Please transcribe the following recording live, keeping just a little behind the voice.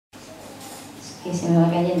que se me va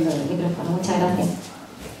cayendo el micrófono. Muchas gracias.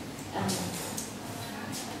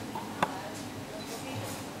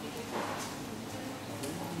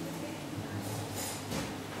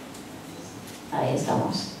 Ahí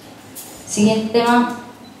estamos. Siguiente tema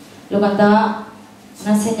lo cantaba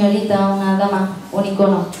una señorita, una dama, un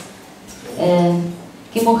icono.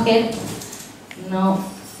 ¿Qué mujer no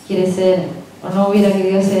quiere ser o no hubiera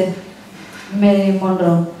querido ser Marilyn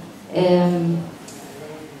Monroe?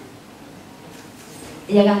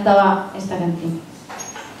 Ella cantaba esta canción.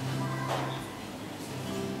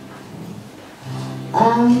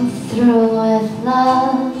 I'm through with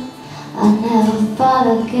love, I never fought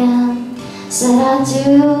again. Said I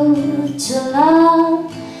do to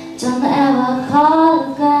love, don't ever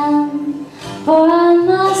call again. For I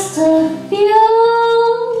must have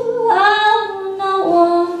you, I'm no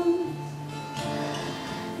one.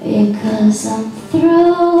 Because I'm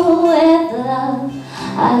through with love,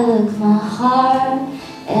 I look my heart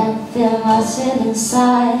and feel my shit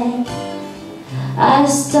inside. I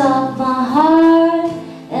stop my heart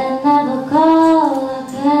and never call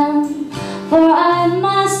again. For I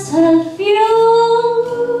must have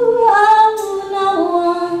you, I'm no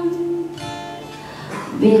one.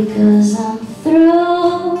 Because I'm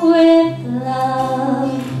through with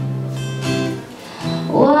love.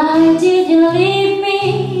 Why did you leave me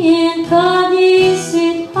and call you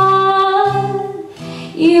sweetheart?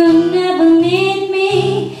 You never need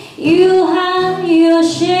me, you have your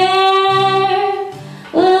share.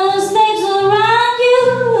 Well, snakes around you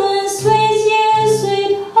and squeeze you,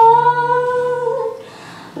 sweetheart.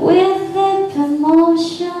 With deep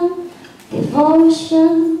emotion,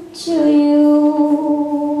 devotion to you.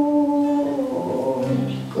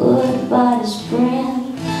 Goodbye to spring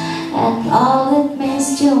and all it means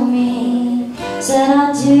to me. Said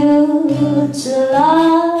I do to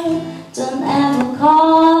love, don't ever call